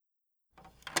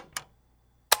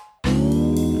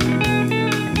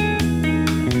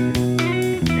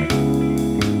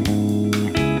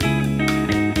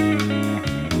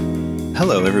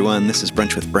Hello, everyone. This is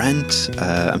Brunch with Brent.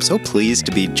 I'm so pleased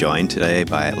to be joined today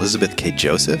by Elizabeth K.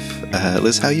 Joseph.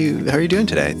 Liz, how are you doing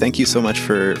today? Thank you so much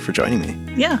for joining me.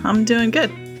 Yeah, I'm doing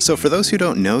good. So for those who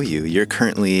don't know you, you're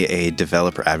currently a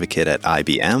developer advocate at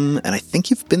IBM, and I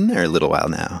think you've been there a little while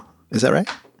now. Is that right?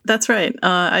 That's right.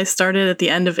 I started at the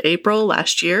end of April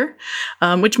last year,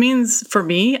 which means for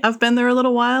me, I've been there a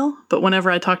little while. But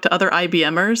whenever I talk to other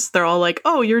IBMers, they're all like,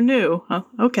 "Oh, you're new." Oh,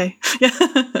 okay. Yeah.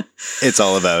 It's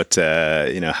all about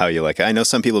how you like it. I know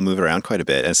some people move around quite a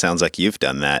bit, and it sounds like you've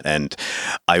done that. And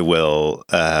I will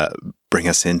bring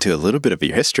us into a little bit of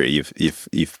your history.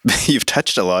 You've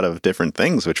touched a lot of different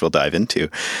things, which we'll dive into.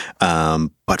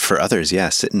 But for others, yeah,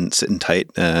 sitting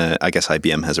tight. I guess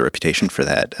IBM has a reputation for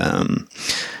that.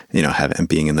 Having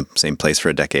being in the same place for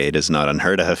a decade is not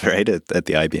unheard of, right? At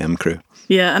the IBM crew.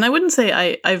 Yeah, and I wouldn't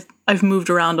say I've moved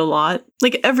around a lot.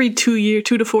 Like every 2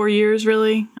 to 4 years,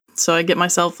 really. So I get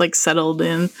myself like settled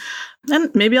in, and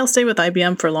maybe I'll stay with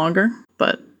IBM for longer.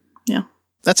 But yeah.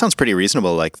 That sounds pretty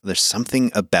reasonable. Like there's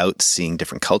something about seeing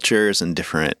different cultures and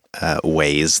different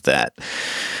ways that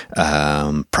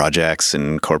projects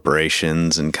and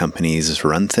corporations and companies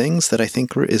run things that I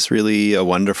think is really a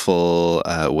wonderful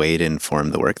way to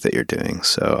inform the work that you're doing.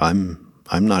 So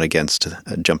I'm not against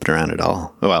jumping around at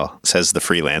all. Well, says the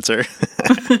freelancer.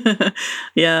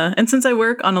 Yeah. And since I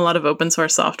work on a lot of open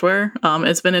source software,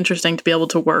 it's been interesting to be able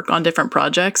to work on different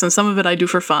projects. And some of it I do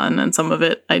for fun and some of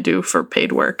it I do for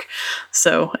paid work.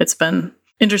 So it's been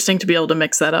interesting to be able to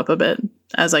mix that up a bit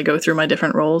as I go through my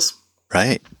different roles.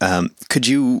 Right. Could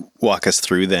you walk us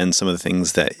through then some of the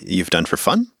things that you've done for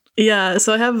fun? Yeah,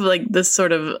 so I have like this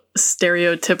sort of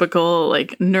stereotypical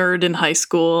like nerd in high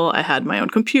school. I had my own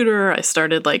computer. I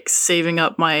started like saving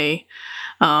up my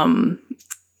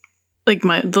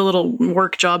the little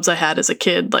work jobs I had as a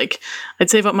kid. Like I'd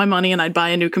save up my money and I'd buy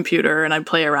a new computer and I'd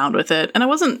play around with it. And I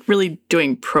wasn't really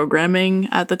doing programming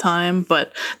at the time,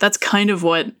 but that's kind of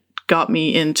what got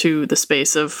me into the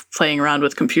space of playing around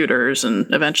with computers and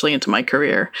eventually into my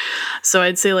career. So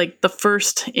I'd say like the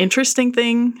first interesting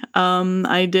thing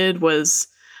I did was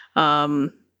I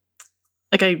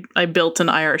built an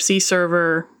IRC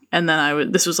server, and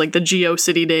then this was like the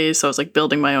GeoCity days, so I was like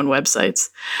building my own websites.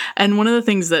 And one of the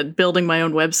things that building my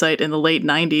own website in the late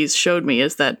 90s showed me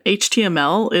is that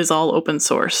HTML is all open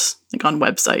source, like on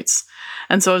websites.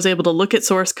 And so I was able to look at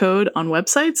source code on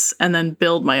websites and then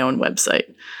build my own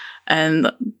website.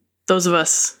 And those of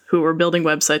us who were building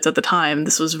websites at the time,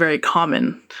 this was very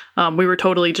common. We were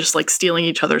totally just like stealing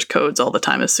each other's codes all the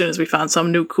time as soon as we found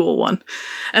some new cool one.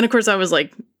 And of course, I was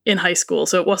like in high school,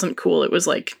 so it wasn't cool. It was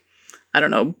like, I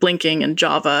don't know, blinking and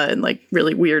Java and like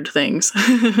really weird things.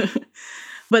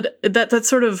 But that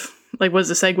sort of like was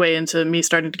a segue into me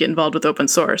starting to get involved with open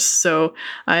source. So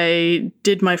I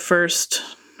did my first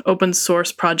open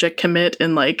source project commit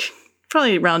in like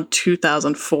probably around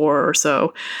 2004 or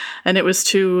so. And it was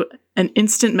to an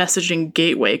instant messaging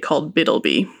gateway called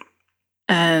Biddleby.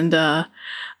 And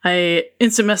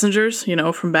instant messengers,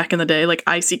 from back in the day, like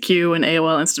ICQ and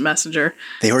AOL Instant Messenger.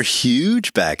 They were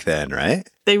huge back then, right?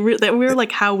 They were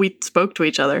like how we spoke to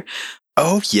each other.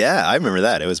 Oh, yeah. I remember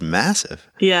that. It was massive.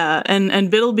 Yeah.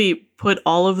 And Biddleby put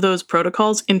all of those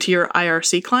protocols into your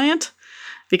IRC client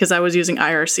because I was using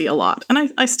IRC a lot.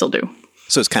 And I still do.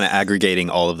 So it's kind of aggregating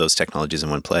all of those technologies in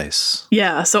one place.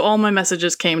 Yeah. So all my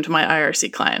messages came to my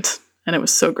IRC client, and it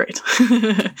was so great.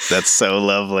 That's so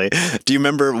lovely. Do you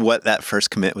remember what that first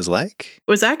commit was like? It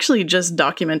was actually just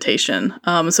documentation.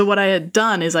 So what I had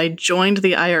done is I joined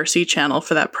the IRC channel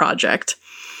for that project,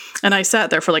 and I sat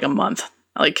there for like a month,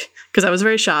 because I was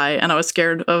very shy and I was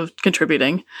scared of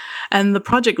contributing. And the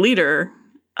project leader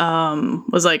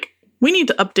was like, "We need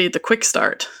to update the quick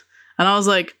start." And I was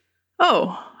like,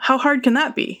 "Oh, how hard can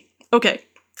that be?" Okay.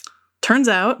 Turns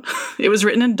out it was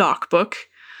written in DocBook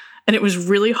and it was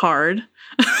really hard.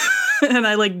 And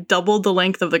I like doubled the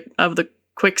length of the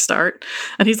quick start.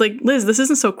 And he's like, "Liz, this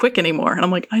isn't so quick anymore." And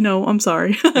I'm like, "I know, I'm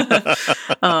sorry."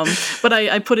 But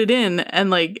I put it in,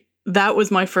 and like that was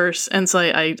my first. And so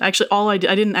I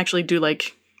didn't actually do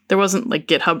like, there wasn't like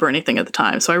GitHub or anything at the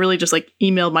time. So I really just like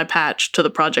emailed my patch to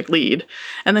the project lead,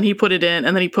 and then he put it in,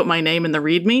 and then he put my name in the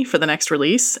README for the next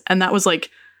release. And that was like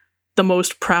the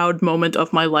most proud moment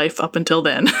of my life up until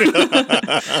then.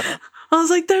 I was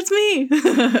like, "That's me."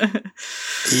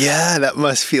 Yeah, that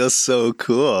must feel so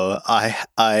cool.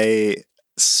 I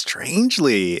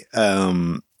strangely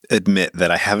admit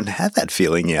that I haven't had that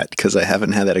feeling yet because I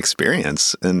haven't had that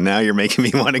experience. And now you're making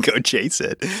me want to go chase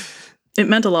it. It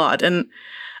meant a lot. And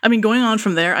I mean, going on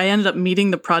from there, I ended up meeting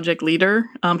the project leader.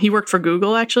 He worked for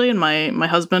Google, actually, and my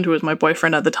husband, who was my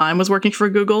boyfriend at the time, was working for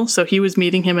Google. So he was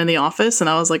meeting him in the office, and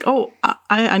I was like, oh,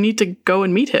 I need to go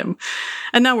and meet him.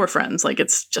 And now we're friends. Like,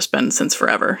 it's just been since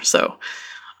forever. So,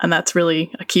 and that's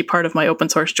really a key part of my open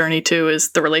source journey, too,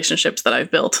 is the relationships that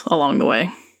I've built along the way.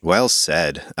 Well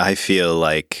said. I feel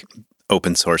like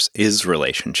open source is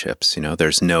relationships.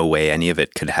 There's no way any of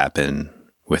it could happen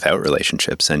without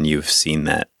relationships. And you've seen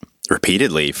that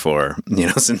repeatedly for,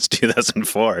 since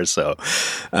 2004. So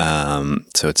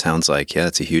it sounds like, yeah,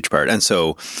 it's a huge part. And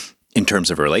so in terms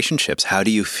of relationships, how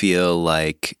do you feel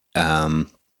like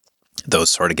those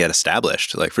sort of get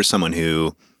established? Like for someone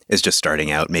who is just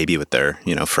starting out, maybe with their,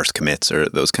 first commits or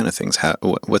those kind of things,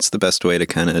 what's the best way to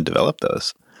kind of develop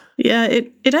those? Yeah,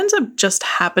 it ends up just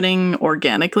happening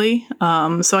organically.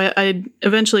 So I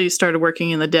eventually started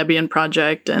working in the Debian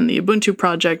project and the Ubuntu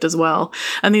project as well.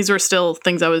 And these were still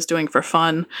things I was doing for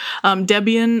fun.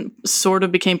 Debian sort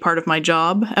of became part of my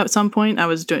job at some point. I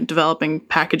was developing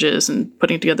packages and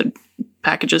putting together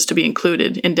packages to be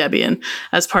included in Debian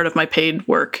as part of my paid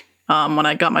work when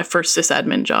I got my first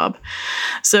sysadmin job.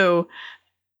 So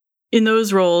in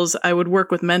those roles, I would work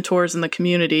with mentors in the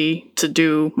community to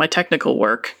do my technical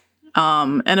work.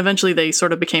 And eventually they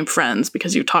sort of became friends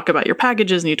because you talk about your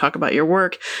packages and you talk about your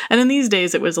work. And in these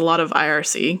days, it was a lot of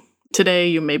IRC. Today,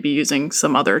 you may be using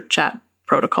some other chat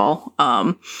protocol.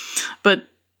 But,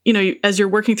 as you're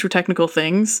working through technical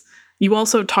things, you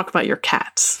also talk about your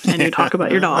cats and you talk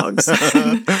about your dogs.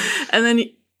 And then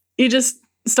you just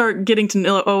start getting to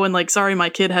know, sorry, my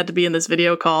kid had to be in this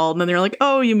video call. And then they're like,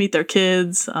 oh, you meet their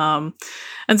kids. And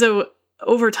so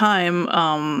over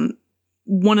time,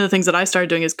 one of the things that I started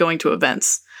doing is going to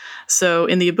events. So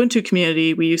in the Ubuntu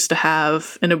community, we used to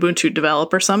have an Ubuntu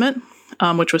Developer Summit,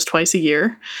 which was twice a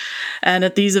year. And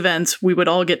at these events, we would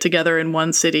all get together in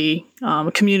one city,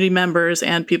 community members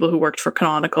and people who worked for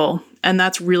Canonical. And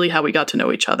that's really how we got to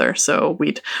know each other. So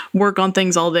we'd work on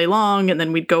things all day long, and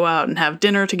then we'd go out and have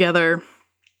dinner together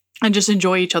and just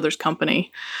enjoy each other's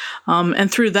company.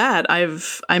 And through that,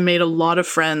 I made a lot of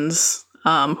friends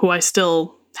who I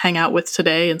still hang out with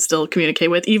today and still communicate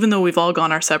with, even though we've all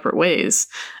gone our separate ways,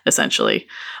 essentially.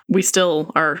 We still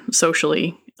are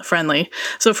socially friendly.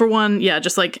 So for one, yeah,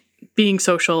 just like being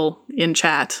social in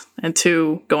chat, and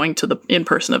two, going to the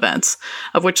in-person events,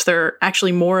 of which there are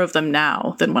actually more of them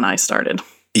now than when I started.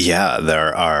 Yeah,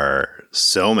 there are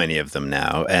so many of them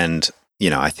now. And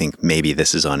I think maybe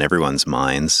this is on everyone's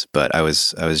minds, but I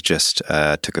was just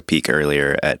took a peek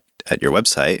earlier at your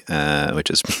website,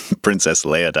 which is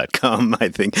princessleia.com, I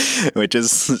think, which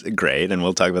is great. And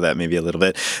we'll talk about that maybe a little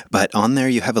bit. But on there,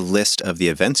 you have a list of the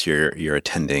events you're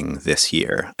attending this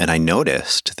year. And I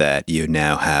noticed that you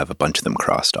now have a bunch of them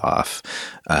crossed off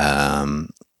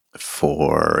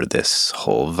for this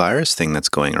whole virus thing that's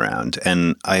going around.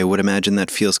 And I would imagine that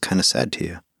feels kind of sad to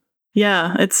you.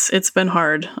 Yeah, it's been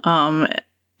hard.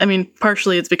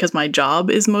 Partially it's because my job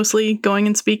is mostly going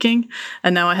and speaking,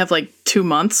 and now I have 2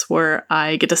 months where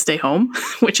I get to stay home,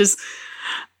 which is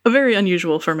very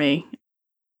unusual for me.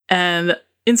 And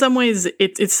in some ways,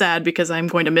 it's sad because I'm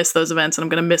going to miss those events and I'm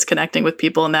going to miss connecting with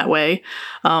people in that way.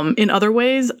 In other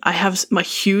ways, I have a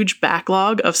huge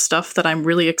backlog of stuff that I'm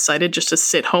really excited just to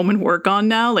sit home and work on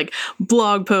now, like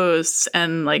blog posts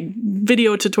and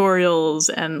video tutorials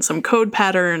and some code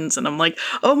patterns. And I'm like,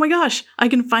 oh my gosh, I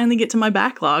can finally get to my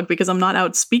backlog because I'm not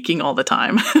out speaking all the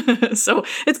time. So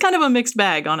it's kind of a mixed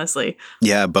bag, honestly.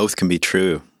 Yeah, both can be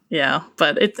true. Yeah,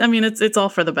 but it's all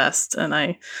for the best,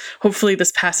 and hopefully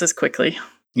this passes quickly.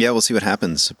 Yeah, we'll see what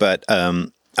happens. But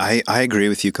I agree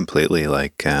with you completely.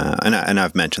 And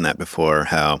I've mentioned that before,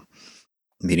 how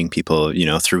meeting people,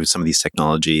 through some of these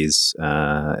technologies,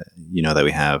 that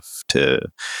we have to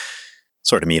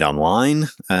sort of meet online,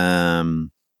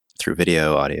 through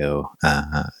video, audio,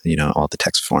 all the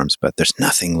text forms. But there's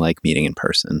nothing like meeting in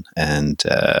person. And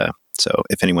so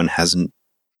if anyone hasn't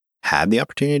had the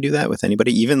opportunity to do that with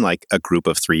anybody, even a group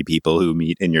of 3 people who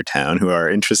meet in your town who are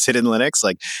interested in Linux,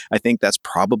 I think that's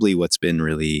probably what's been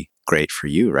really great for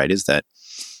you, right? Is that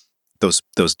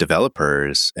those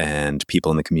developers and people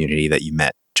in the community that you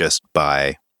met just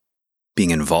by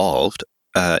being involved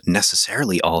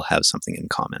necessarily all have something in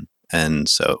common. And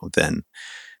so then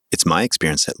it's my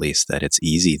experience, at least, that it's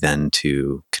easy then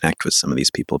to connect with some of these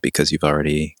people because you've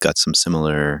already got some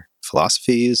similar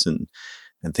philosophies and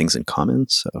things in common.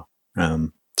 So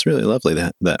it's really lovely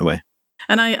that way.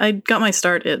 And I got my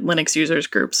start at Linux users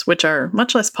groups, which are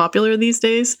much less popular these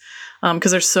days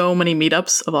because there's so many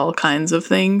meetups of all kinds of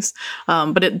things.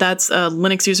 But that's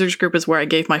Linux users group is where I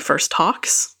gave my first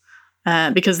talks.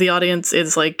 because the audience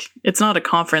is like, it's not a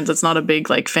conference. It's not a big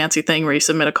like fancy thing where you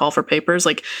submit a call for papers.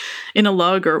 Like in a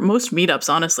lug or most meetups,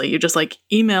 honestly, you just like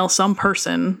email some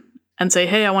person and say,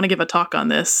 hey, I want to give a talk on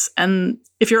this. And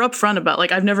if you're upfront about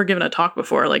like, I've never given a talk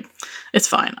before, like it's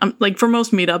fine. I'm like, for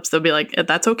most meetups, they'll be like,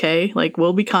 that's okay. Like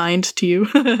we'll be kind to you.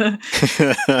 But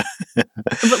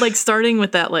like starting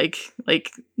with that, like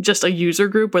just a user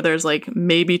group where there's like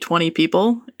maybe 20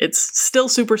 people, it's still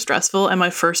super stressful. And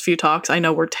my first few talks I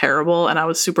know were terrible, and I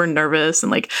was super nervous,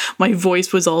 and like my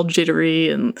voice was all jittery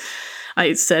and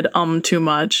I said too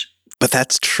much. But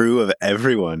that's true of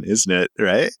everyone, isn't it?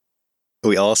 Right?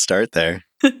 We all start there.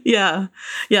 Yeah.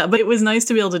 Yeah. But it was nice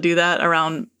to be able to do that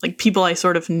around like people I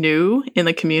sort of knew in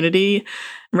the community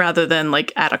rather than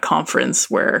like at a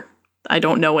conference where I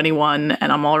don't know anyone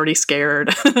and I'm already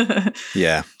scared.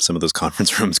 Yeah. Some of those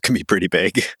conference rooms can be pretty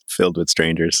big, filled with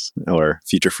strangers or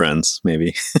future friends,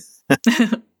 maybe.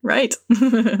 Right. Do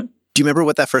you remember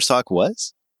what that first talk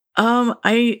was?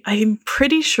 I'm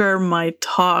pretty sure my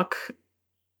talk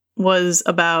was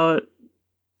about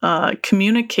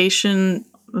communication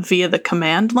via the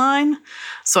command line.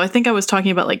 So I think I was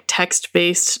talking about like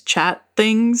text-based chat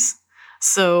things.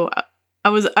 So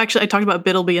I talked about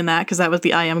Bitleby in that because that was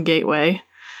the IM gateway.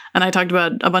 And I talked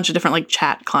about a bunch of different like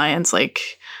chat clients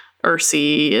like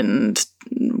URC and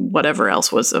whatever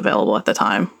else was available at the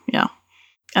time. Yeah.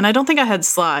 And I don't think I had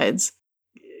slides.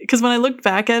 Because when I looked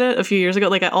back at it a few years ago,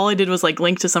 like all I did was like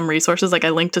link to some resources. Like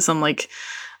I linked to some like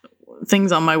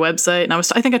things on my website, and I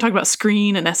think I talked about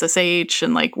screen and SSH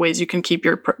and like ways you can keep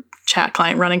your chat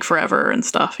client running forever and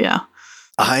stuff. Yeah.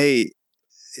 I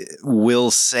will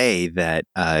say that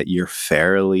you're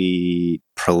fairly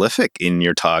prolific in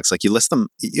your talks. Like you list them,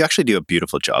 you actually do a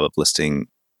beautiful job of listing.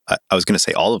 I was going to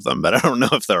say all of them, but I don't know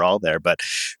if they're all there, but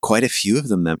quite a few of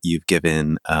them that you've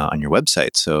given on your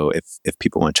website. So if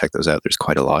people want to check those out, there's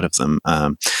quite a lot of them.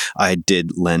 I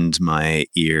did lend my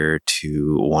ear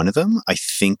to one of them. I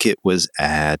think it was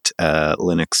at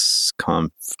Linux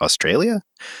Conf Australia,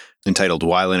 entitled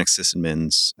Why Linux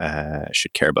Sysadmins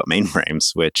Should Care About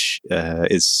Mainframes, which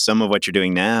is some of what you're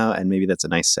doing now. And maybe that's a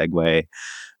nice segue.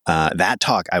 That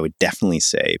talk, I would definitely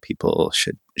say people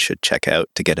should check out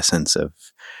to get a sense of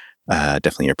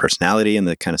definitely your personality and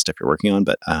the kind of stuff you're working on.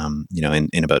 But,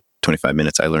 in about 25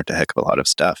 minutes, I learned a heck of a lot of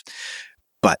stuff.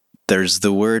 But there's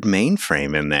the word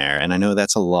mainframe in there. And I know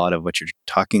that's a lot of what you're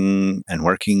talking and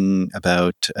working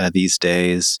about these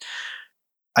days.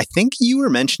 I think you were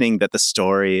mentioning that the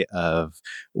story of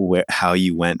how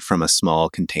you went from a small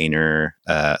container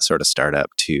sort of startup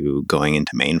to going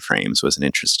into mainframes was an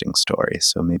interesting story.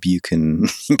 So maybe you can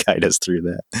guide us through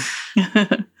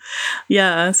that.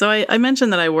 Yeah. So I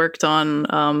mentioned that I worked on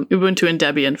Ubuntu and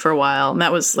Debian for a while, and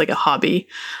that was like a hobby.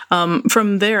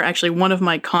 From there, actually, one of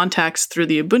my contacts through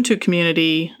the Ubuntu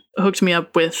community hooked me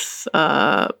up with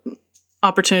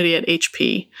opportunity at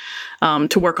HP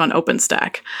to work on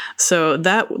OpenStack. So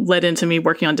that led into me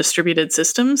working on distributed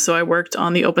systems. So I worked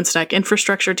on the OpenStack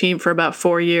infrastructure team for about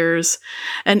 4 years.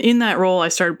 And in that role, I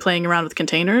started playing around with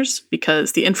containers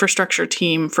because the infrastructure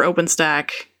team for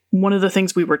OpenStack, one of the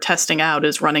things we were testing out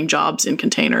is running jobs in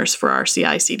containers for our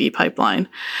CI/CD pipeline.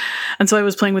 And so I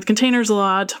was playing with containers a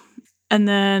lot. And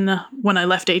then when I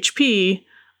left HP,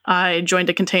 I joined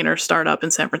a container startup in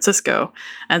San Francisco.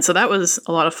 And so that was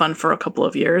a lot of fun for a couple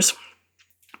of years.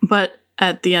 But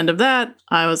at the end of that,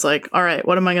 I was like, all right,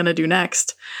 what am I going to do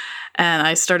next? And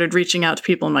I started reaching out to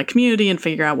people in my community and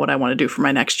figuring out what I want to do for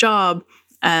my next job.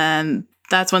 And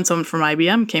that's when someone from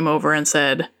IBM came over and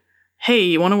said, hey,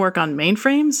 you want to work on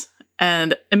mainframes?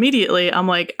 And immediately I'm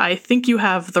like, I think you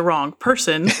have the wrong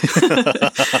person.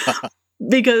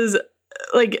 Because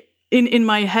like, in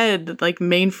my head, like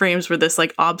mainframes were this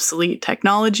like obsolete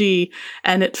technology,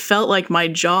 and it felt like my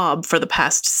job for the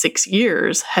past 6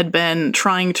 years had been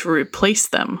trying to replace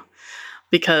them,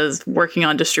 because working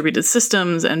on distributed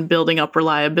systems and building up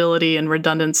reliability and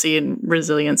redundancy and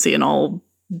resiliency and all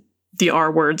the R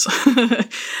words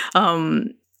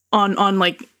on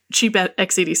like cheap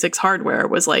x86 hardware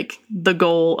was like the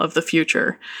goal of the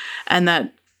future, and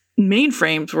that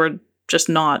mainframes were just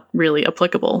not really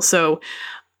applicable. So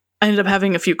I ended up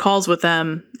having a few calls with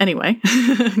them anyway.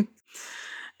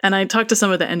 And I talked to some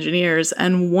of the engineers,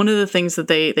 and one of the things that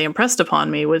they impressed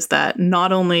upon me was that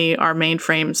not only are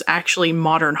mainframes actually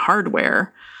modern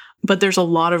hardware, but there's a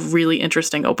lot of really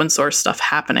interesting open source stuff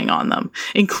happening on them,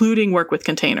 including work with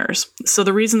containers. So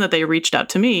the reason that they reached out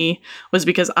to me was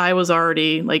because I was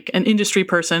already like an industry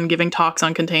person giving talks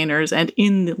on containers and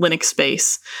in the Linux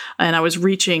space. And I was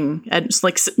reaching at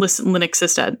like Linux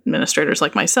sysadministrators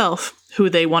like myself who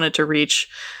they wanted to reach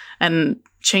and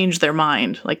change their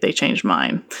mind, like they changed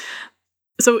mine.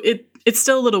 So It's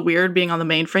still a little weird being on the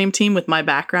mainframe team with my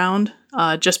background,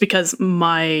 just because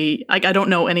I don't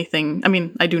know anything. I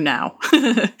mean, I do now.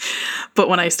 But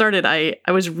when I started, I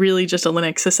was really just a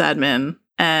Linux sysadmin.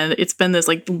 And it's been this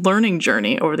like learning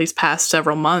journey over these past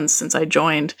several months since I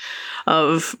joined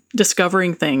of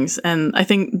discovering things. And I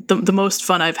think the most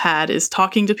fun I've had is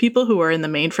talking to people who are in the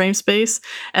mainframe space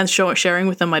and sharing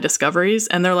with them my discoveries.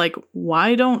 And they're like,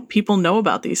 why don't people know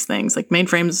about these things? Like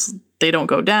mainframes, they don't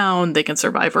go down, they can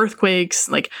survive earthquakes.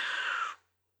 Like,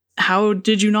 how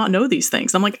did you not know these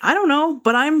things? I'm like, I don't know,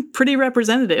 but I'm pretty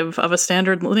representative of a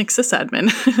standard Linux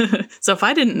sysadmin. So if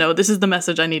I didn't know, this is the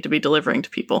message I need to be delivering to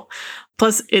people.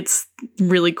 Plus, it's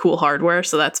really cool hardware,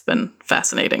 so that's been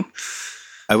fascinating.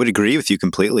 I would agree with you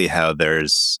completely how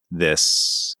there's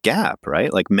this gap,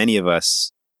 right? Like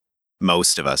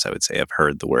most of us, I would say, have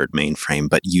heard the word mainframe,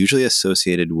 but usually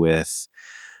associated with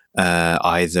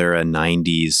either a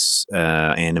 90s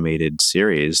animated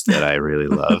series that I really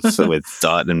love with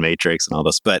Dot and Matrix and all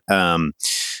this. But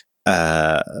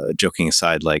joking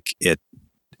aside, like it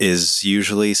is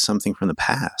usually something from the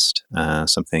past,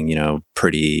 something,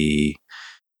 pretty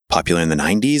popular in the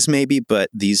 90s maybe, but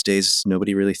these days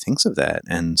nobody really thinks of that.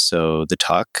 And so the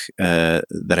talk that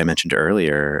I mentioned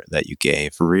earlier that you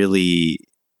gave really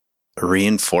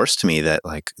reinforced to me that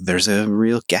like there's a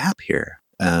real gap here.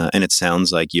 And it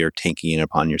sounds like you're taking it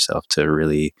upon yourself to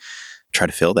really try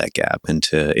to fill that gap and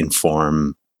to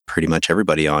inform pretty much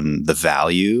everybody on the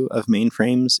value of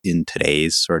mainframes in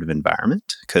today's sort of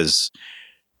environment. Because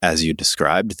as you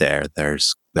described there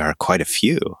are quite a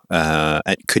few.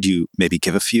 Could you maybe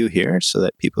give a few here so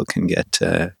that people can get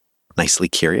nicely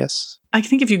curious? I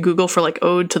think if you Google for like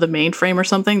ode to the mainframe or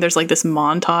something, there's like this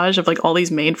montage of like all these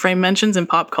mainframe mentions in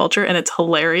pop culture, and it's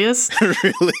hilarious.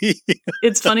 Really?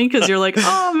 It's funny because you're like,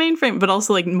 oh, mainframe, but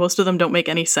also like most of them don't make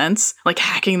any sense. Like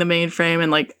hacking the mainframe,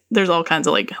 and like there's all kinds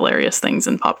of like hilarious things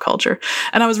in pop culture.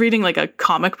 And I was reading like a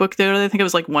comic book there. I think it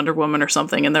was like Wonder Woman or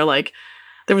something, and they're like,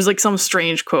 there was like some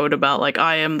strange quote about like,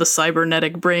 I am the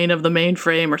cybernetic brain of the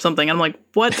mainframe or something. And I'm like,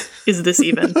 what is this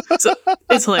even? So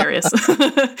it's hilarious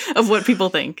of what people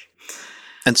think.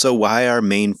 And so why are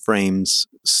mainframes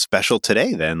special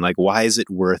today then? Like, why is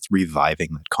it worth reviving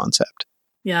that concept?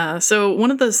 Yeah. So one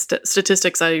of the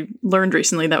statistics I learned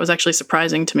recently that was actually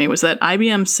surprising to me was that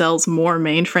IBM sells more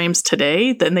mainframes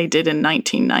today than they did in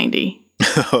 1990.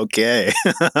 Okay.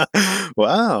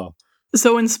 Wow.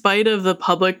 So in spite of the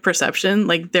public perception,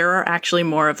 like there are actually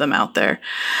more of them out there.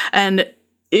 And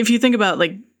if you think about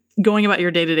like going about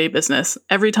your day-to-day business,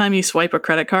 every time you swipe a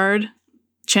credit card,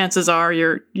 chances are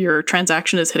your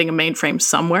transaction is hitting a mainframe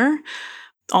somewhere.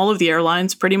 All of the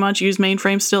airlines pretty much use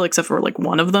mainframes still, except for like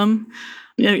one of them.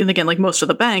 And again, like most of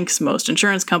the banks, most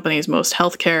insurance companies, most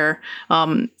healthcare,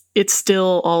 it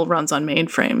still all runs on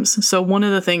mainframes. So one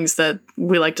of the things that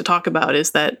we like to talk about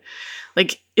is that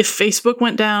like if Facebook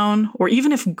went down, or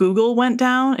even if Google went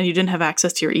down and you didn't have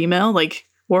access to your email, like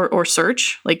or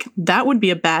search, like that would be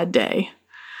a bad day.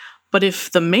 But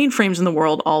if the mainframes in the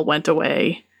world all went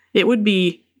away, it would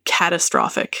be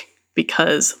catastrophic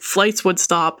because flights would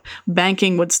stop,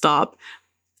 banking would stop.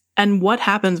 And what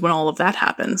happens when all of that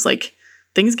happens? Like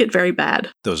things get very bad.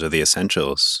 Those are the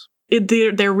essentials.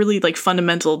 They're really like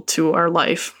fundamental to our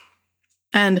life.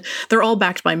 And they're all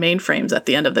backed by mainframes at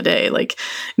the end of the day. Like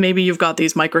maybe you've got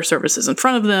these microservices in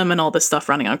front of them and all this stuff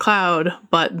running on cloud,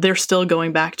 but they're still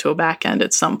going back to a backend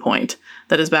at some point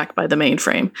that is backed by the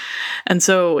mainframe. And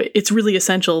so it's really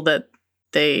essential that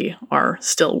they are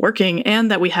still working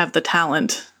and that we have the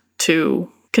talent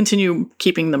to continue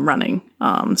keeping them running.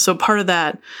 So part of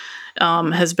that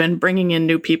has been bringing in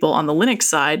new people on the Linux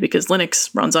side because Linux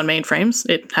runs on mainframes.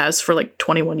 It has for like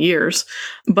 21 years,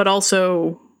 but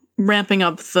also ramping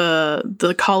up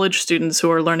the college students who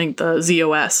are learning the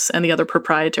ZOS and the other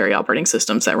proprietary operating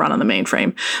systems that run on the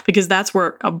mainframe, because that's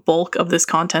where a bulk of this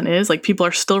content is. Like people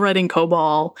are still writing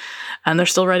COBOL and they're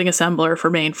still writing assembler for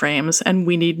mainframes, and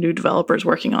we need new developers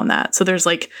working on that. So there's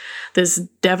like this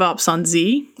DevOps on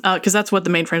Z, because that's what the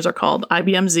mainframes are called,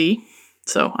 IBM Z.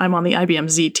 So I'm on the IBM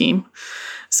Z team.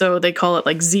 So they call it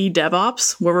like Z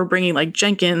DevOps, where we're bringing like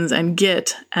Jenkins and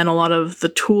Git and a lot of the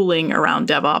tooling around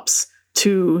DevOps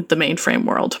to the mainframe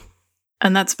world.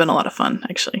 And that's been a lot of fun,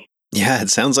 actually. Yeah, it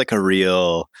sounds like a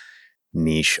real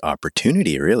niche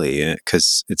opportunity, really,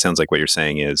 because it sounds like what you're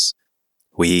saying is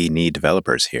we need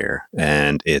developers here,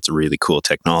 and it's really cool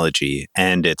technology,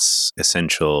 and it's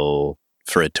essential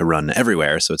for it to run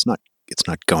everywhere. So it's not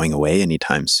going away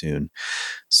anytime soon.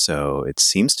 So it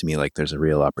seems to me like there's a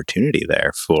real opportunity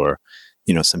there for,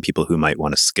 some people who might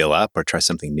want to skill up or try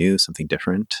something new, something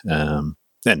different.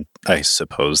 And I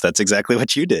suppose that's exactly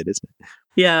what you did, isn't it?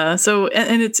 Yeah. So,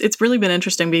 and it's really been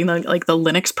interesting being like the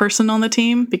Linux person on the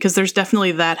team, because there's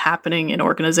definitely that happening in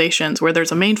organizations where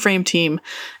there's a mainframe team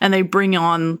and they bring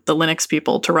on the Linux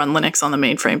people to run Linux on the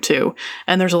mainframe too.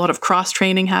 And there's a lot of cross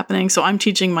training happening. So I'm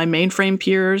teaching my mainframe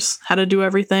peers how to do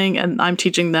everything, and I'm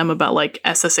teaching them about like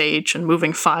SSH and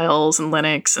moving files and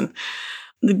Linux. And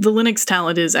the Linux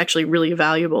talent is actually really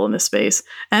valuable in this space,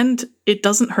 and it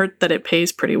doesn't hurt that it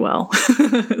pays pretty well.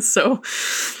 So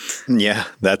Yeah,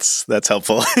 that's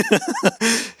helpful.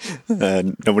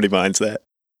 Nobody minds that.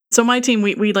 So my team,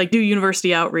 we like do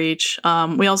university outreach.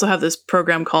 We also have this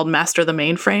program called Master the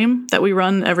Mainframe that we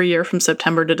run every year from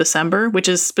September to December, which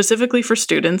is specifically for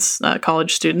students,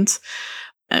 college students.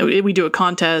 We do a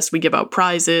contest, we give out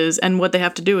prizes, and what they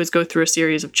have to do is go through a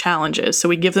series of challenges. So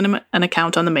we give them an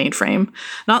account on the mainframe,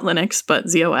 not Linux, but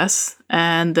ZOS,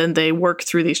 and then they work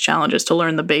through these challenges to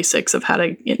learn the basics of how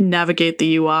to navigate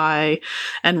the UI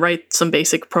and write some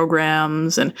basic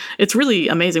programs. And it's really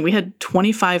amazing. We had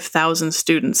 25,000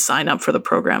 students sign up for the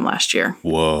program last year.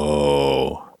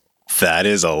 Whoa, that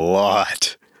is a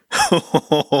lot.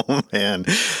 Oh, man.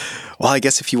 Well, I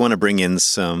guess if you want to bring in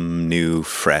some new,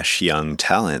 fresh, young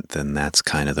talent, then that's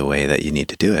kind of the way that you need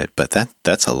to do it. But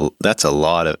that's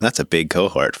a big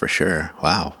cohort for sure.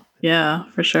 Wow. Yeah,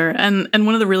 for sure. And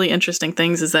one of the really interesting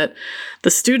things is that the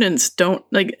students don't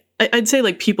like. I'd say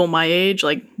like people my age,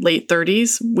 like late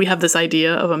 30s, we have this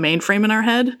idea of a mainframe in our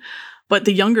head, but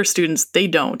the younger students, they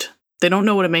don't. They don't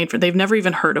know what a mainframe. They've never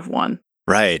even heard of one.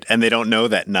 Right, and they don't know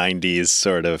that 90s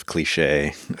sort of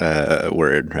cliche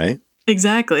word, right?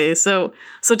 Exactly. So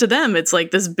to them, it's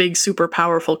like this big, super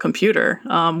powerful computer.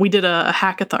 We did a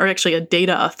hackathon, or actually a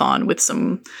data-a-thon with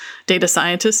some data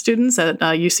scientist students at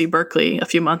UC Berkeley a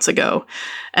few months ago,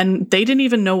 and they didn't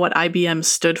even know what IBM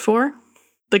stood for.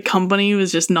 The company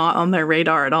was just not on their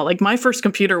radar at all. Like my first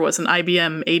computer was an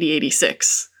IBM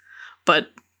 8086,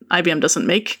 but IBM doesn't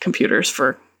make computers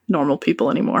for normal people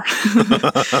anymore.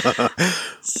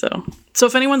 So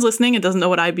if anyone's listening and doesn't know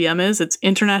what IBM is, it's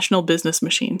International Business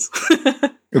Machines.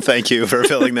 Thank you for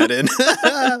filling that in.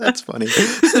 That's funny.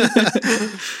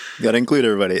 Got to include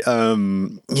everybody.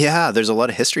 Yeah, there's a lot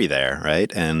of history there,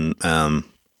 right? And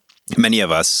many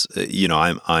of us,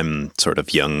 I'm sort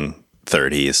of young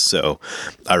 30s, so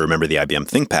I remember the IBM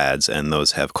ThinkPads, and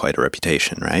those have quite a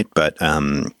reputation, right? But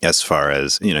as far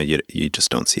as, you just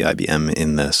don't see IBM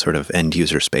in the sort of end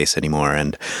user space anymore,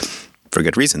 and for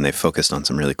good reason. They've focused on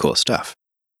some really cool stuff.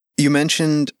 You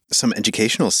mentioned some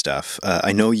educational stuff.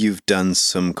 I know you've done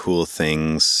some cool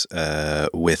things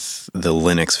with the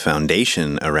Linux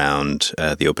Foundation around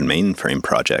the Open Mainframe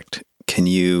project. Can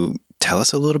you tell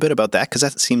us a little bit about that? Because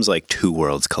that seems like two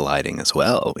worlds colliding as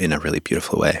well in a really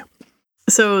beautiful way.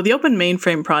 So the Open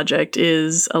Mainframe project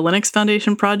is a Linux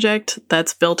Foundation project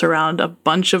that's built around a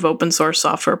bunch of open source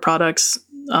software products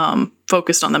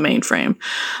focused on the mainframe.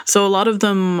 So a lot of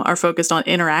them are focused on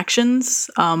interactions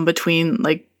between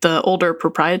like the older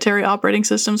proprietary operating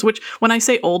systems, which when I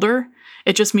say older,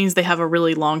 it just means they have a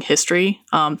really long history.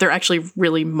 They're actually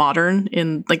really modern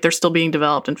like they're still being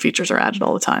developed and features are added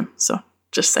all the time. So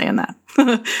just saying that.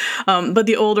 But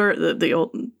the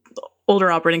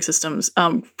older operating systems,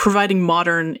 providing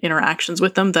modern interactions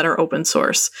with them that are open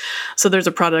source. So there's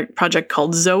a project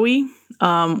called Zoe,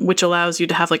 which allows you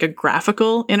to have like a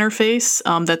graphical interface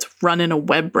that's run in a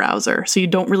web browser. So you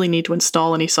don't really need to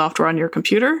install any software on your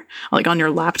computer, like on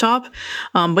your laptop,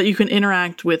 but you can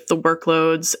interact with the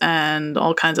workloads and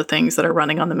all kinds of things that are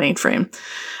running on the mainframe.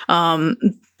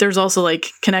 There's also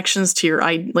like connections to your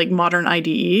modern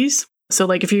IDEs. So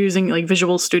like if you're using like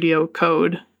Visual Studio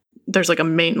Code, there's like a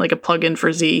plugin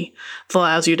for Z that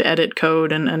allows you to edit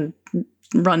code and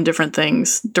run different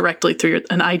things directly through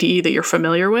an IDE that you're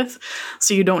familiar with.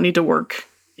 So you don't need to work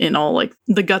in all like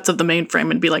the guts of the mainframe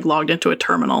and be like logged into a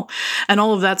terminal. And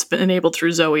all of that's been enabled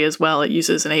through Zoe as well. It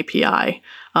uses an API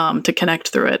to connect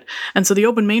through it. And so the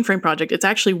Open Mainframe project, it's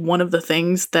actually one of the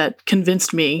things that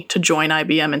convinced me to join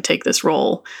IBM and take this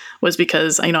role, was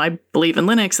because, I believe in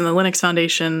Linux and the Linux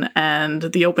Foundation and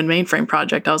the Open Mainframe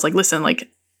project. I was like, listen, like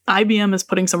IBM is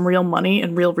putting some real money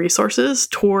and real resources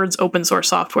towards open source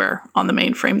software on the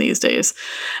mainframe these days.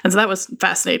 And so that was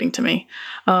fascinating to me.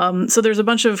 So there's a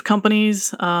bunch of companies,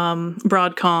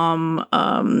 Broadcom,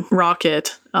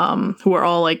 Rocket, who are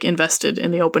all like invested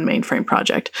in the Open Mainframe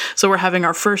project. So we're having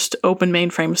our first Open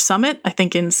Mainframe Summit, I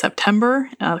think in September.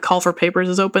 Call for papers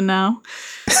is open now.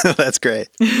 That's great.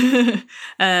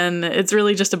 And it's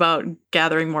really just about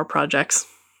gathering more projects.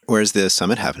 Where's the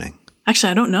summit happening?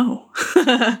 Actually, I don't know.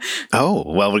 Oh,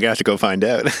 well, we're going to have to go find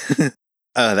out.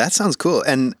 That sounds cool.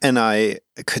 And I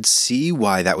could see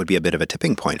why that would be a bit of a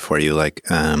tipping point for you. Like,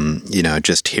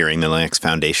 just hearing the Linux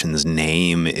Foundation's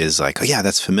name is like, oh yeah,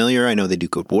 that's familiar. I know they do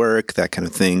good work, that kind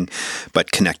of thing.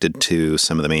 But connected to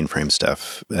some of the mainframe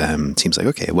stuff, seems like,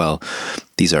 okay, well,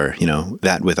 these are,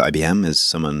 that with IBM is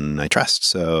someone I trust.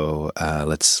 So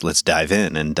let's dive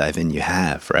in, and dive in you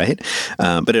have, right?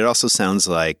 But it also sounds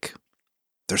like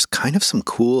there's kind of some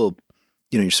cool,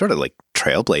 you're sort of like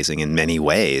trailblazing in many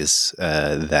ways,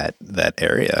 that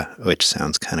area, which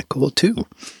sounds kind of cool too.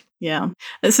 Yeah.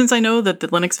 And since I know that the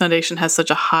Linux Foundation has such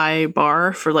a high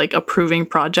bar for like approving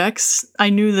projects, I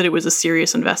knew that it was a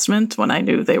serious investment when I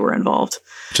knew they were involved.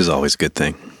 Which is always a good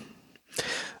thing.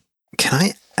 Can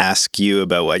I ask you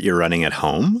about what you're running at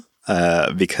home?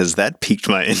 Because that piqued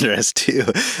my interest too.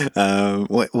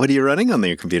 What are you running on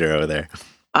your computer over there?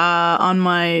 On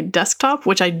my desktop,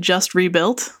 which I just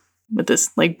rebuilt with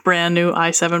this like brand new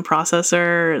i7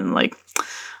 processor and like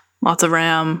lots of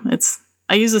RAM.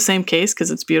 I use the same case because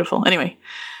it's beautiful. Anyway,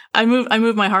 I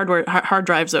moved my hard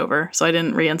drives over, so I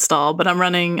didn't reinstall. But I'm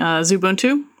running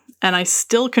Xubuntu, and I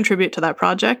still contribute to that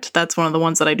project. That's one of the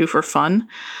ones that I do for fun.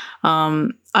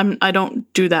 I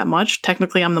don't do that much.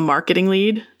 Technically, I'm the marketing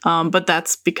lead, but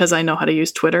that's because I know how to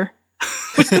use Twitter.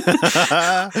 Like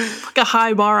a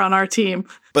high bar on our team.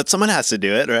 But someone has to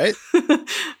do it, right?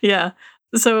 Yeah.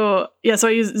 So I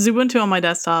use Xubuntu on my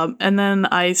desktop, and then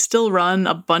I still run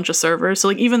a bunch of servers. So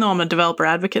like, even though I'm a developer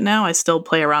advocate now, I still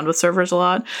play around with servers a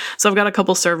lot. So I've got a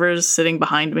couple servers sitting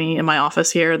behind me in my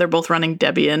office here. They're both running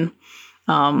Debian,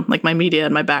 like my media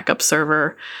and my backup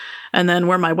server. And then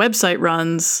where my website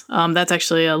runs, that's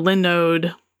actually a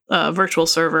Linode virtual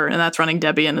server, and that's running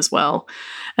Debian as well.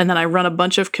 And then I run a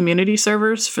bunch of community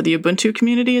servers for the Ubuntu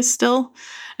community still.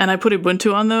 And I put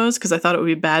Ubuntu on those because I thought it would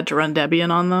be bad to run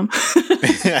Debian on them.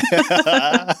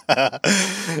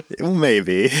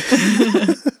 Maybe.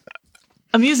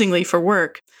 Amusingly, for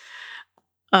work,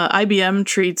 IBM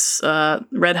treats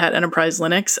Red Hat Enterprise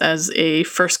Linux as a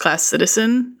first-class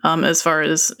citizen as far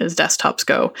as desktops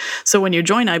go. So when you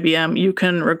join IBM, you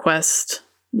can request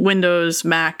Windows,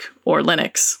 Mac, or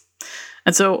Linux.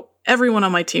 And so everyone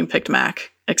on my team picked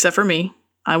Mac, except for me.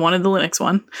 I wanted the Linux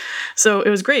one. So it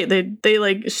was great. They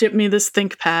like shipped me this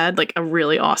ThinkPad, like a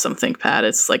really awesome ThinkPad.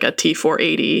 It's like a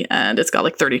T480, and it's got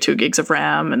like 32 gigs of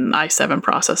RAM and i7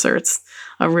 processor. It's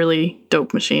a really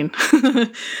dope machine.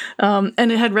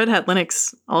 And it had Red Hat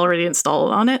Linux already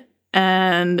installed on it.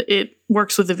 And it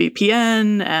works with the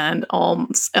VPN, and all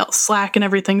Slack and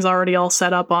everything's already all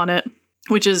set up on it,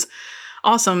 which is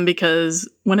awesome because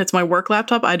when it's my work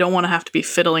laptop, I don't want to have to be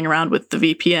fiddling around with the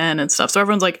VPN and stuff. So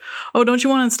everyone's like, oh, don't you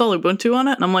want to install Ubuntu on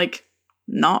it? And I'm like,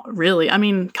 not really. I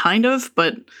mean, kind of,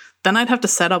 but then I'd have to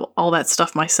set up all that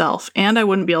stuff myself. And I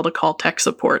wouldn't be able to call tech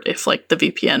support if like the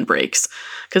VPN breaks,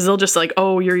 because they'll just like,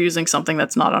 oh, you're using something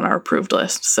that's not on our approved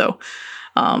list. So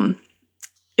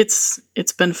it's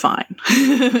been fine.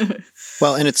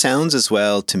 Well, and it sounds as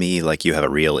well to me like you have a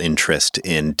real interest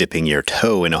in dipping your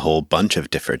toe in a whole bunch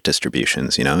of different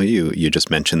distributions. You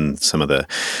just mentioned some of the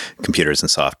computers and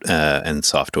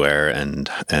software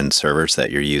and servers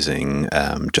that you're using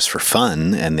just for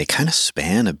fun, and they kind of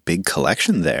span a big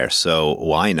collection there. So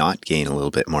why not gain a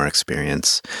little bit more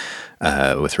experience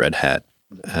with Red Hat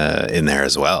in there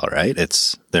as well, right?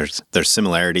 There's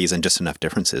similarities and just enough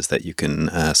differences that you can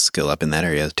skill up in that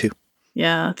area too.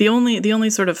 Yeah, the only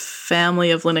sort of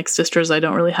family of Linux distros I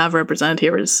don't really have represented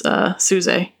here is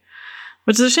SUSE,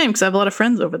 which is a shame because I have a lot of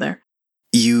friends over there.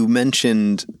 You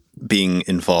mentioned being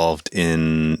involved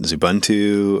in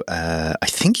Xubuntu. I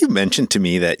think you mentioned to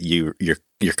me that your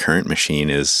current machine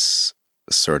is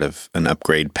sort of an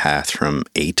upgrade path from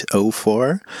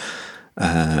 8.04.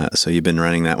 So you've been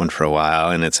running that one for a while,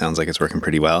 and it sounds like it's working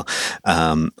pretty well.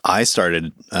 I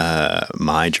started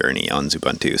my journey on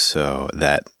Xubuntu, so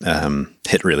that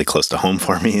hit really close to home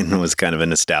for me, and was kind of a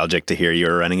nostalgic to hear you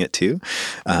were running it too.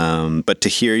 But to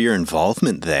hear your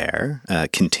involvement there,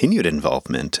 continued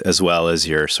involvement, as well as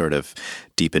your sort of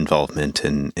deep involvement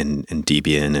in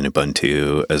Debian and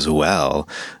Ubuntu as well,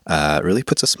 really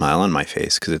puts a smile on my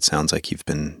face, because it sounds like you've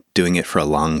been doing it for a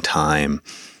long time,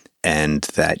 and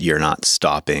that you're not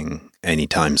stopping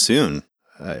anytime soon.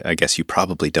 I guess you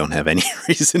probably don't have any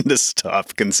reason to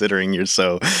stop, considering you're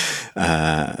so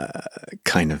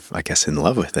kind of, I guess, in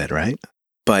love with it, right?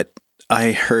 But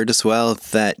I heard as well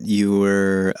that you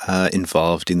were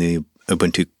involved in the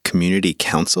Ubuntu Community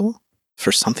Council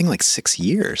for something like 6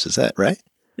 years. Is that right?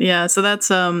 Yeah, so that's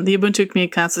the Ubuntu Community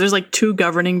Council. There's like two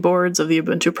governing boards of the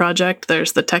Ubuntu project.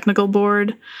 There's the technical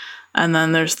board, And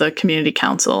then there's the community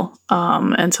council.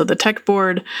 And so the tech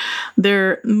board,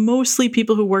 they're mostly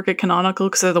people who work at Canonical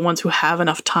because they're the ones who have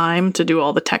enough time to do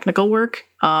all the technical work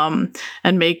and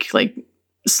make like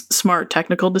smart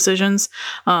technical decisions.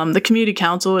 The community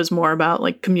council is more about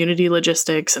like community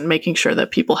logistics and making sure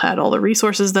that people had all the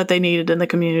resources that they needed in the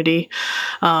community.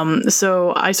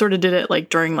 So I sort of did it like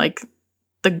during like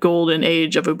the golden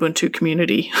age of Ubuntu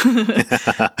community.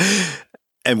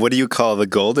 And what do you call the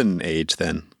golden age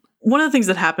then? One of the things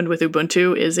that happened with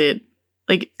Ubuntu is it,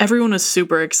 like, everyone was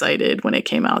super excited when it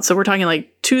came out. So we're talking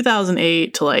like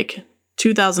 2008 to like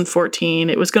 2014.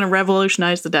 It was going to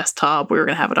revolutionize the desktop. We were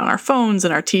going to have it on our phones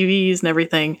and our TVs and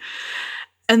everything.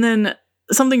 And then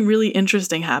something really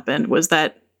interesting happened was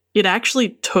that it actually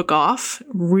took off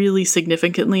really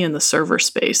significantly in the server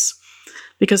space.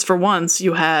 Because for once,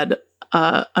 you had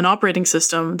an operating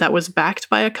system that was backed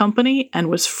by a company and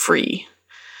was free.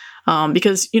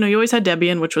 Because, you always had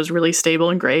Debian, which was really stable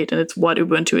and great, and it's what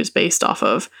Ubuntu is based off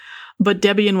of. But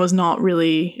Debian was not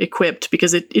really equipped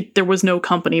because there was no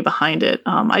company behind it.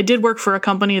 I did work for a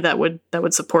company that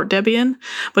would support Debian,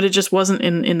 but it just wasn't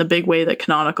in the big way that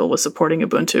Canonical was supporting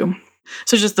Ubuntu.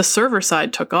 So just the server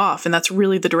side took off, and that's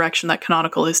really the direction that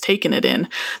Canonical has taken it in.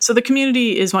 So the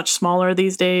community is much smaller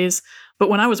these days. But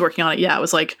when I was working on it, yeah, it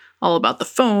was like all about the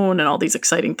phone and all these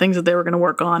exciting things that they were going to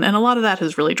work on. And a lot of that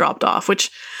has really dropped off, which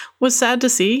was sad to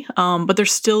see. But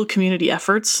there's still community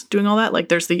efforts doing all that. Like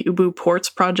there's the Ubuntu Ports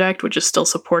project, which is still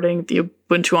supporting the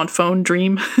Ubuntu on phone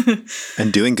dream.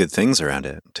 And doing good things around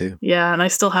it too. Yeah, and I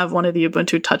still have one of the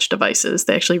Ubuntu Touch devices.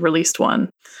 They actually released one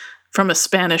from a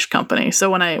Spanish company. So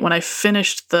when I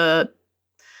finished the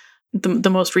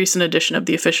most recent edition of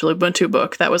the official Ubuntu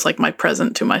book, that was like my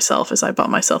present to myself, as I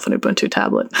bought myself an Ubuntu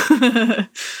tablet.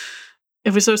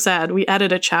 It was so sad. We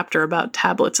added a chapter about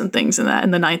tablets and things in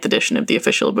the 9th edition of the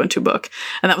official Ubuntu book.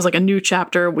 And that was like a new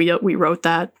chapter. We wrote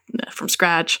that from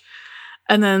scratch.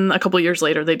 And then a couple of years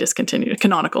later,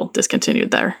 Canonical discontinued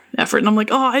their effort. And I'm like,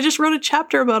 oh, I just wrote a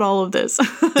chapter about all of this.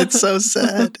 It's so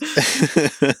sad.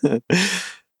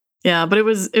 Yeah, but it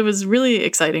was really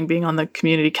exciting being on the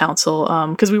community council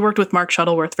because we worked with Mark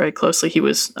Shuttleworth very closely. He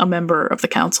was a member of the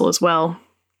council as well.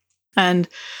 And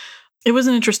it was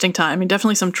an interesting time. I mean,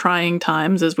 definitely some trying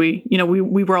times as we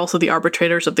were also the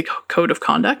arbitrators of the code of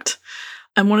conduct.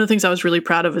 And one of the things I was really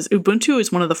proud of is Ubuntu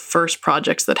is one of the first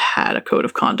projects that had a code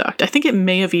of conduct. I think it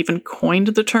may have even coined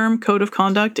the term code of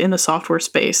conduct in the software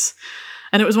space.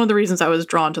 And it was one of the reasons I was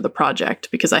drawn to the project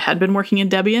because I had been working in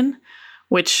Debian,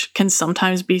 which can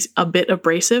sometimes be a bit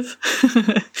abrasive.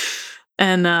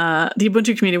 And the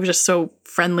Ubuntu community was just so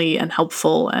friendly and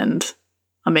helpful and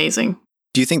amazing.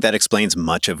 Do you think that explains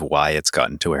much of why it's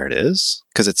gotten to where it is?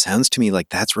 Because it sounds to me like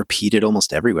that's repeated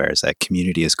almost everywhere, is that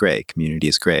community is great,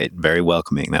 very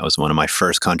welcoming. That was one of my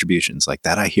first contributions. Like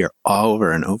that I hear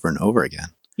over and over and over again.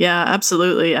 Yeah,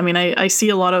 absolutely. I mean, I see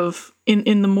a lot of,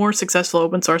 in the more successful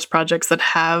open source projects that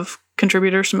have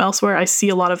contributors from elsewhere, I see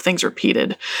a lot of things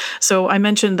repeated. So I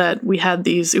mentioned that we had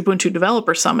these Ubuntu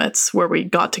developer summits where we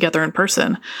got together in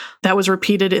person. That was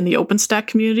repeated in the OpenStack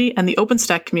community. And the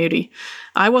OpenStack community,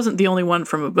 I wasn't the only one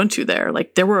from Ubuntu there.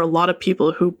 Like there were a lot of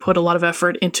people who put a lot of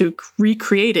effort into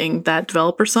recreating that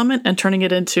developer summit and turning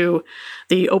it into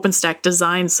the OpenStack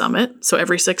Design Summit. So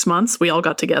every 6 months, we all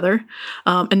got together.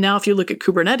 And now if you look at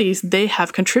Kubernetes, they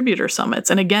have contributor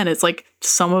summits. And again, it's like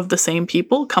some of the same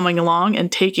people coming along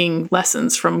and taking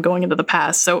lessons from going into the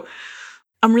past. So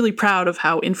I'm really proud of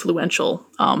how influential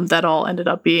that all ended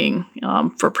up being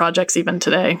for projects even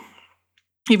today.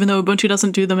 Even though Ubuntu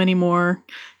doesn't do them anymore,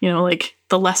 like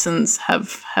the lessons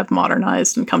have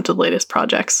modernized and come to the latest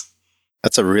projects.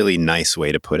 That's a really nice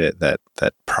way to put it, that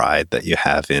pride that you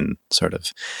have in sort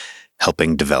of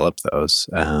helping develop those.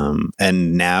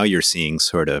 And now you're seeing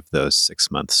sort of those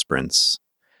 6-month sprints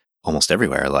almost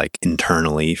everywhere, like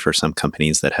internally for some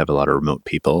companies that have a lot of remote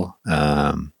people.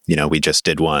 We just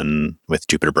did one with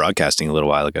Jupiter Broadcasting a little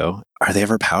while ago. Are they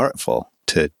ever powerful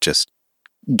to just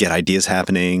get ideas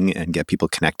happening and get people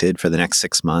connected for the next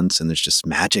 6 months? And there's just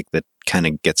magic that kind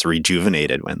of gets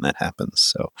rejuvenated when that happens.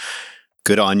 So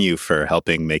good on you for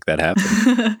helping make that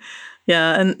happen.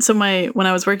 Yeah. And so when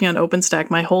I was working on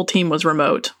OpenStack, my whole team was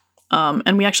remote.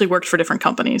 And we actually worked for different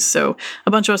companies. So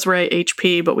a bunch of us were at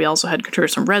HP, but we also had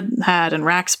contributors from Red Hat and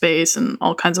Rackspace and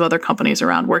all kinds of other companies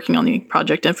around working on the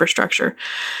project infrastructure.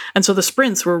 And so the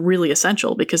sprints were really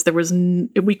essential because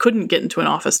we couldn't get into an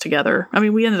office together. I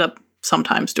mean, we ended up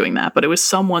sometimes doing that, but it was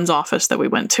someone's office that we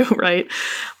went to, right?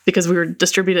 Because we were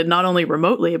distributed not only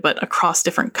remotely, but across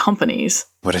different companies.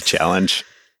 What a challenge.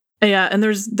 Yeah, and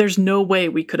there's no way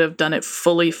we could have done it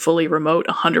fully remote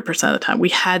 100% of the time. We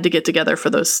had to get together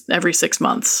for those every 6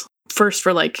 months. First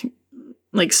for like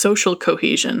like social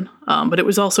cohesion, but it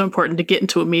was also important to get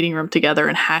into a meeting room together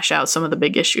and hash out some of the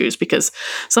big issues, because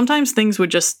sometimes things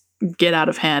would just get out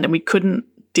of hand and we couldn't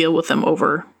deal with them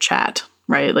over chat,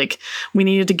 right? Like we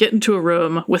needed to get into a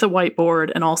room with a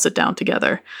whiteboard and all sit down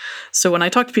together. So when I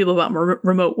talk to people about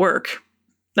remote work,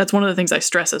 that's one of the things I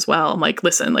stress as well. I'm like,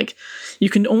 listen, like you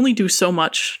can only do so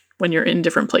much when you're in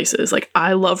different places. Like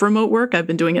I love remote work. I've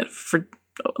been doing it for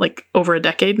like over a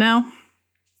decade now,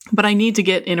 but I need to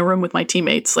get in a room with my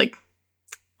teammates, like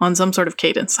on some sort of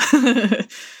cadence,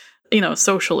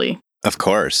 socially. Of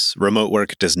course, remote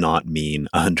work does not mean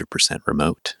 100%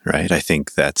 remote, right? I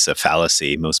think that's a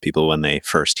fallacy. Most people, when they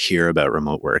first hear about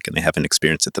remote work and they haven't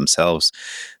experienced it themselves,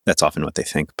 that's often what they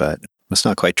think, but it's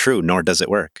not quite true, nor does it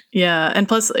work. Yeah, and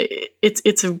plus,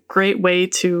 it's a great way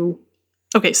to...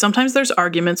 Okay, sometimes there's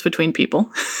arguments between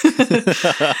people.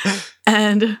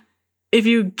 And if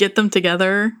you get them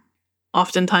together,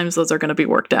 oftentimes those are going to be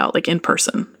worked out, like in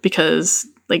person, because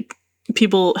like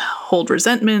people hold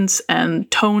resentments and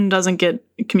tone doesn't get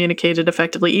communicated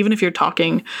effectively, even if you're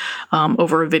talking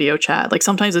over a video chat. Like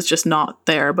sometimes it's just not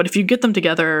there. But if you get them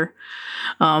together,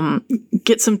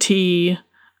 get some tea,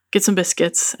 get some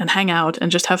biscuits, and hang out and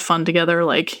just have fun together,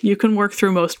 like you can work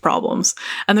through most problems.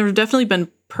 And there have definitely been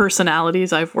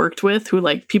personalities I've worked with who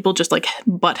like people just like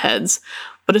butt heads.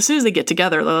 But as soon as they get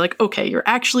together, they're like, okay, you're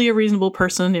actually a reasonable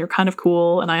person. You're kind of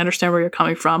cool. And I understand where you're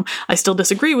coming from. I still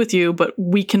disagree with you, but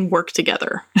we can work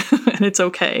together and it's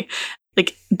okay.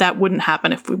 Like that wouldn't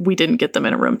happen if we didn't get them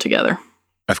in a room together.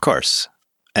 Of course.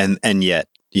 And yet,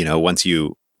 once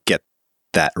you get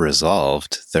that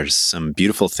resolved, there's some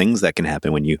beautiful things that can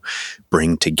happen when you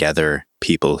bring together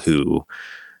people who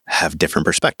have different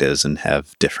perspectives and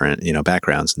have different,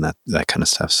 backgrounds and that kind of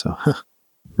stuff. So,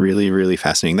 really, really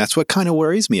fascinating. That's what kind of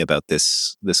worries me about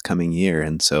this coming year.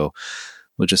 And so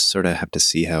we'll just sort of have to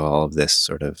see how all of this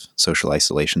sort of social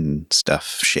isolation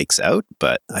stuff shakes out.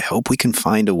 But I hope we can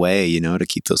find a way, to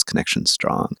keep those connections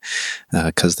strong,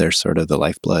 because they're sort of the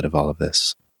lifeblood of all of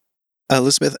this.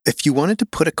 Elizabeth, if you wanted to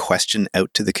put a question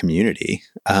out to the community,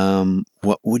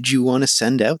 what would you want to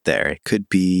send out there? It could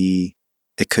be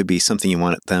something you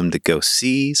want them to go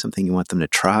see, something you want them to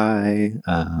try,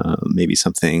 maybe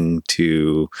something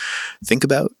to think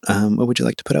about. What would you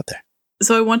like to put out there?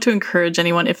 So I want to encourage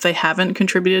anyone, if they haven't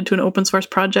contributed to an open source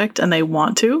project and they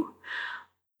want to,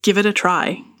 give it a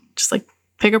try. Just like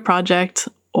pick a project,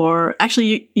 or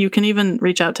actually you can even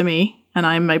reach out to me and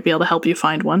I might be able to help you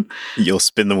find one. You'll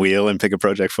spin the wheel and pick a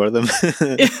project for them.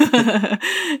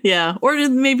 Yeah. Or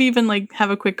maybe even like have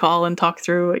a quick call and talk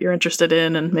through what you're interested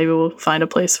in, and maybe we'll find a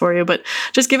place for you. But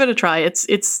just give it a try.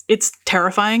 It's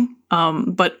terrifying,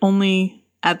 but only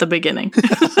at the beginning.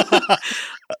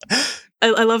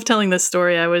 I love telling this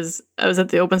story. I was at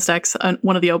the OpenStack,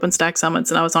 one of the OpenStack summits,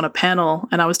 and I was on a panel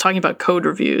and I was talking about code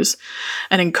reviews.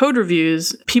 And in code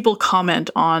reviews, people comment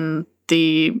on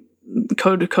the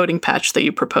coding patch that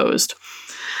you proposed.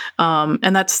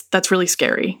 And that's really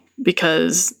scary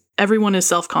because everyone is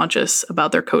self-conscious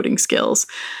about their coding skills.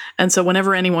 And so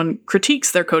whenever anyone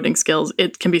critiques their coding skills,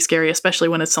 it can be scary, especially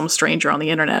when it's some stranger on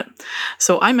the internet.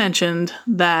 So I mentioned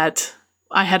that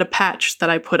I had a patch that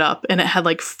I put up and it had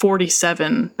like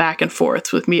 47 back and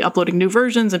forths with me uploading new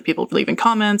versions and people leaving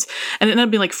comments. And it ended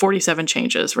up being like 47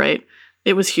 changes, right?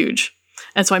 It was huge.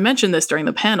 And so I mentioned this during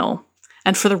the panel.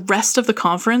 And for the rest of the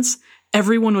conference,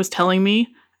 everyone was telling me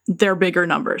they're bigger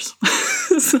numbers.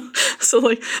 so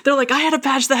like, they're like, I had a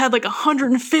patch that had like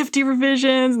 150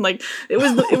 revisions. And like, it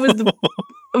was the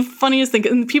funniest thing.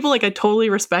 And people like I totally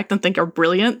respect and think are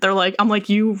brilliant. They're like, I'm like,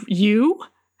 you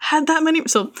had that many?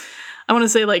 So I want to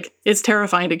say like, it's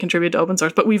terrifying to contribute to open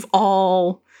source, but we've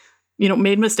all,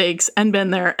 made mistakes and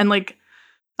been there. And like,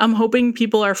 I'm hoping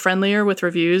people are friendlier with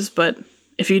reviews, but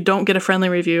if you don't get a friendly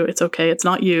review, it's okay. It's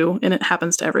not you, and it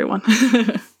happens to everyone.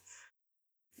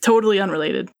 Totally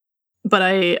unrelated. But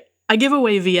I give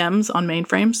away VMs on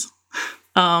mainframes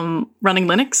running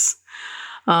Linux.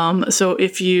 So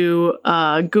if you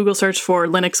Google search for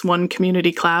Linux One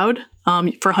Community Cloud,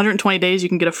 for 120 days, you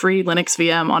can get a free Linux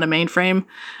VM on a mainframe,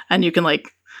 and you can like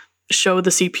show the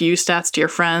CPU stats to your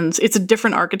friends. It's a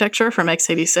different architecture from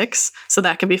x86, so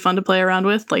that can be fun to play around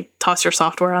with. Like toss your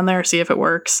software on there, see if it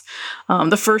works.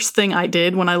 The first thing I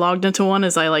did when I logged into one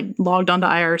is I like logged onto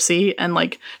IRC and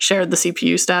like shared the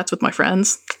CPU stats with my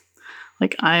friends.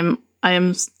 Like I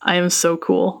am so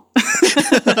cool.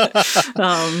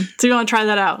 So you want to try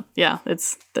that out? Yeah,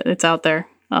 it's out there.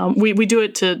 We do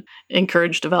it to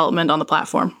encourage development on the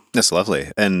platform. That's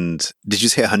lovely. And did you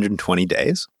say 120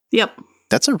 days? Yep.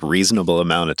 That's a reasonable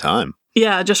amount of time.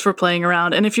 Yeah, just for playing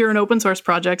around. And if you're an open source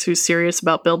project who's serious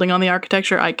about building on the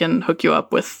architecture, I can hook you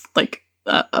up with like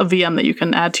a VM that you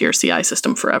can add to your CI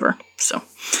system forever. So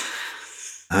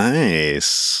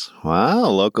nice. Wow,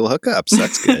 local hookups.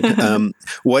 That's good.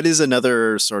 What is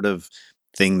another sort of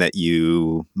thing that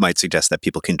you might suggest that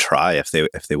people can try if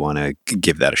they want to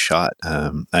give that a shot?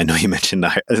 I know you mentioned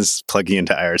plugging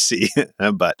into IRC,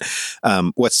 but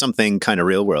what's something kind of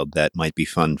real world that might be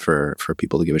fun for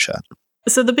people to give a shot?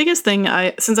 So the biggest thing,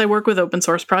 since I work with open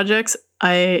source projects,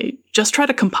 I just try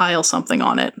to compile something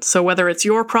on it. So whether it's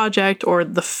your project or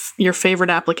your favorite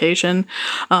application,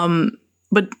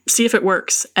 but see if it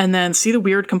works, and then see the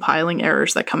weird compiling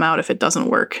errors that come out if it doesn't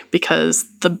work. Because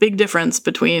the big difference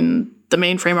between the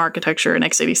mainframe architecture and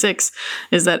x86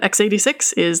 is that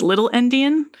x86 is little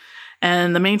endian,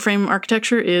 and the mainframe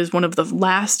architecture is one of the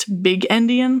last big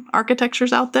endian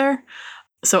architectures out there.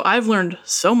 So I've learned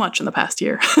so much in the past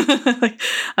year.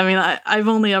 I've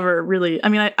only ever really,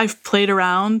 I've played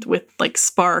around with like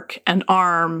Spark and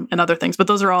ARM and other things, but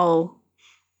those are all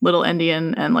little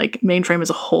endian, and like mainframe is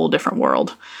a whole different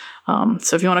world.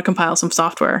 So if you want to compile some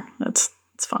software, it's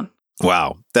fun.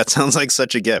 Wow, that sounds like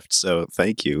such a gift. So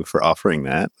thank you for offering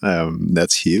that.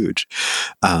 That's huge.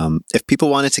 If people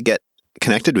wanted to get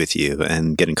connected with you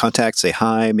and get in contact, say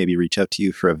hi, maybe reach out to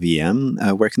you for a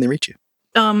VM, where can they reach you?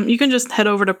 You can just head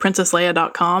over to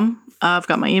princessleia.com. I've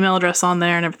got my email address on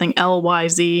there and everything,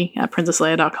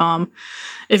 lyz@princessleia.com.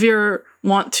 If you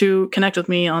want to connect with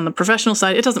me on the professional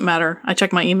side, it doesn't matter. I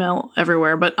check my email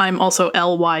everywhere, but I'm also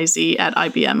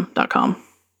lyz@ibm.com.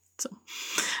 So,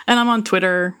 and I'm on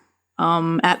Twitter,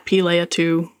 at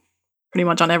pleia2. Pretty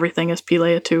much on everything is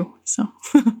pleia2. So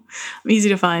I'm easy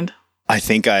to find. I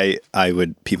think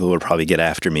people would probably get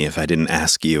after me if I didn't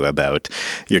ask you about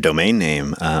your domain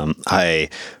name. I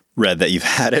read that you've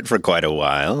had it for quite a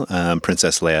while.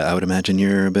 Princess Leia, I would imagine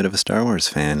you're a bit of a Star Wars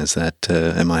fan. Is that,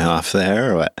 am I off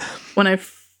there or what? When I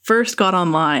first got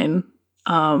online,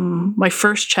 my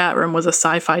first chat room was a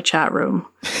sci-fi chat room.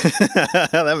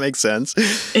 That makes sense.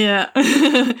 Yeah.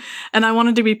 And I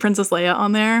wanted to be Princess Leia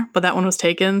on there, but that one was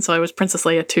taken. So I was Princess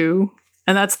Leia 2.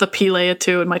 And that's the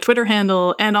pleia2 in my Twitter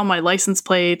handle and on my license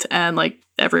plate and like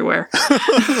everywhere.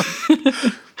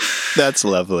 That's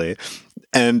lovely.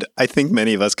 And I think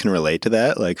many of us can relate to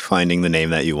that, like finding the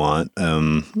name that you want,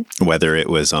 whether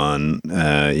it was on,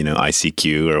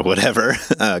 ICQ or whatever,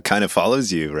 kind of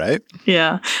follows you, right?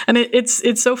 Yeah. And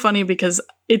it's so funny because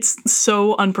it's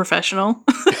so unprofessional.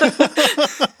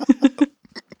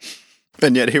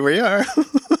 And yet here we are.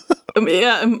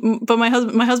 Yeah, but my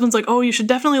husband's like, oh, you should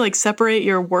definitely like separate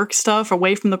your work stuff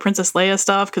away from the Princess Leia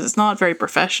stuff because it's not very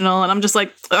professional. And I'm just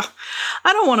like, I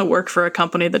don't want to work for a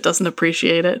company that doesn't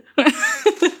appreciate it.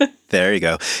 There you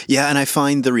go. Yeah, and I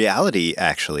find the reality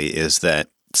actually is that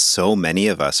so many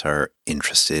of us are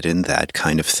interested in that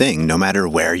kind of thing, no matter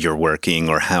where you're working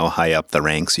or how high up the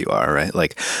ranks you are, right?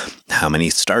 Like, how many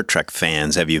Star Trek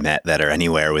fans have you met that are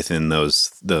anywhere within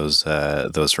those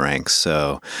ranks?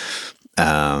 So,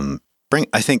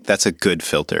 I think that's a good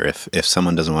filter. If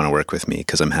someone doesn't want to work with me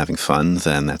because I'm having fun,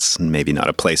 then that's maybe not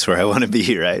a place where I want to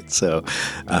be, right? So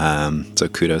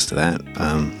kudos to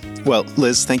that. Well,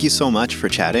 Liz, thank you so much for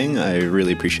chatting. I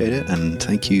really appreciate it, and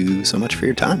thank you so much for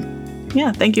your time.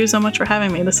 Yeah, thank you so much for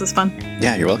having me. This is fun.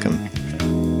 Yeah, you're welcome.